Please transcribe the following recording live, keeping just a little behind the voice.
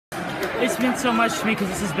It's been so much to me because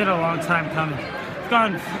this has been a long time coming. I've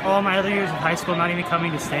gone all my other years of high school not even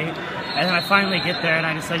coming to state, and then I finally get there and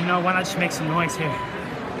I decided, you know, why not just make some noise here?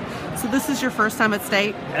 So this is your first time at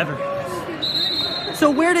state? Ever.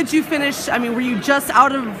 So where did you finish? I mean, were you just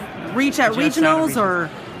out of reach at regionals, or?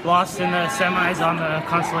 Lost in the semis on the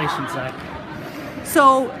consolation side.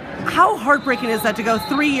 So how heartbreaking is that to go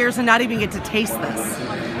 3 years and not even get to taste this?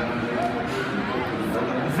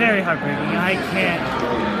 Very heartbreaking.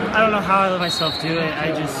 I don't know how I let myself do it.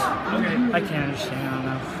 I can't understand. I don't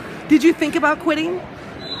know. Did you think about quitting?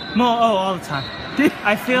 All the time.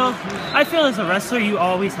 I feel as a wrestler, you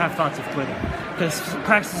always have thoughts of quitting because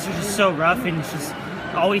practices are just so rough, and it just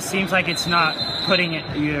always seems like it's not putting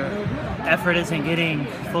it. Your effort isn't getting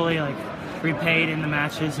fully like repaid in the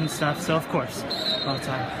matches and stuff. So of course, all the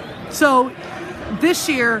time. So this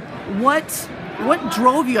year, what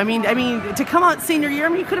drove you? I mean, to come out senior year, I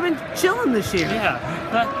mean, you could have been chilling this year. Yeah,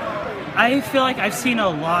 but I feel like I've seen a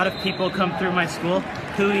lot of people come through my school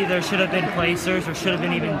who either should have been placers or should have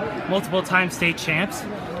been even multiple-time state champs,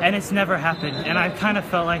 and it's never happened. And I kind of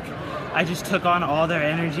felt like I just took on all their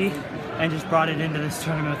energy and just brought it into this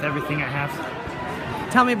tournament with everything I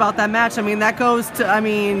have. Tell me about that match. I mean, that goes to,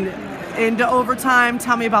 into overtime.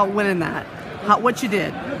 Tell me about winning that. What you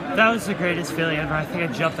did. That was the greatest feeling ever. I think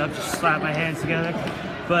I jumped up, just slapped my hands together.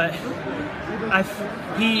 But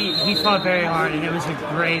he fought very hard, and it was a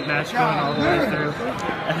great match going all the way through.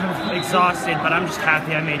 And I'm exhausted, but I'm just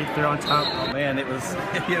happy I made it through on top. Man, it was,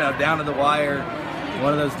 down to the wire.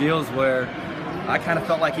 One of those deals where I kind of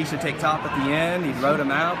felt like he should take top at the end. He wrote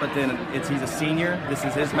him out, but then he's a senior. This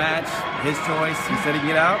is his match, his choice. He said he'd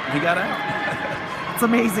get out. He got out. It's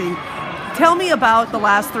amazing. Tell me about the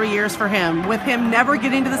last 3 years for him, with him never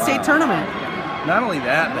getting to the state tournament. Not only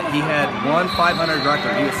that, but he had one 500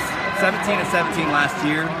 record. He was 17-17 last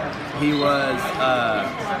year. He was,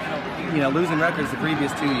 losing records the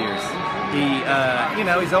previous 2 years.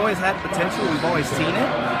 He's always had potential. We've always seen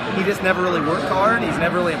it. He just never really worked hard. He's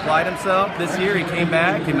never really applied himself. This year he came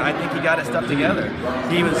back, and I think he got his stuff together.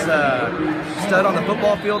 He was stud on the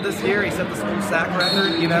football field this year. He set the school sack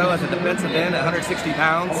record, as a defensive end at 160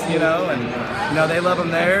 pounds, and, they love him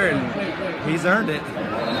there, and he's earned it.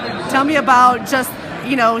 Tell me about just,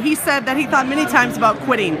 he said that he thought many times about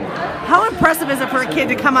quitting. How impressive is it for a kid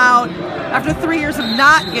to come out after 3 years of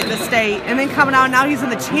not getting to state and then coming out and now he's in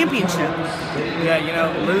the championship?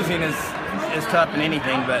 Yeah, losing is tough in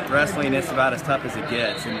anything, but wrestling is about as tough as it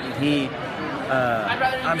gets. And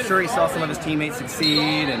I'm sure he saw some of his teammates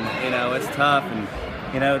succeed, and, it's tough. And,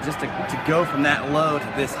 just to go from that low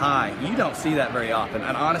to this high, you don't see that very often.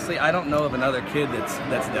 And honestly, I don't know of another kid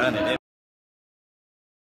that's done it.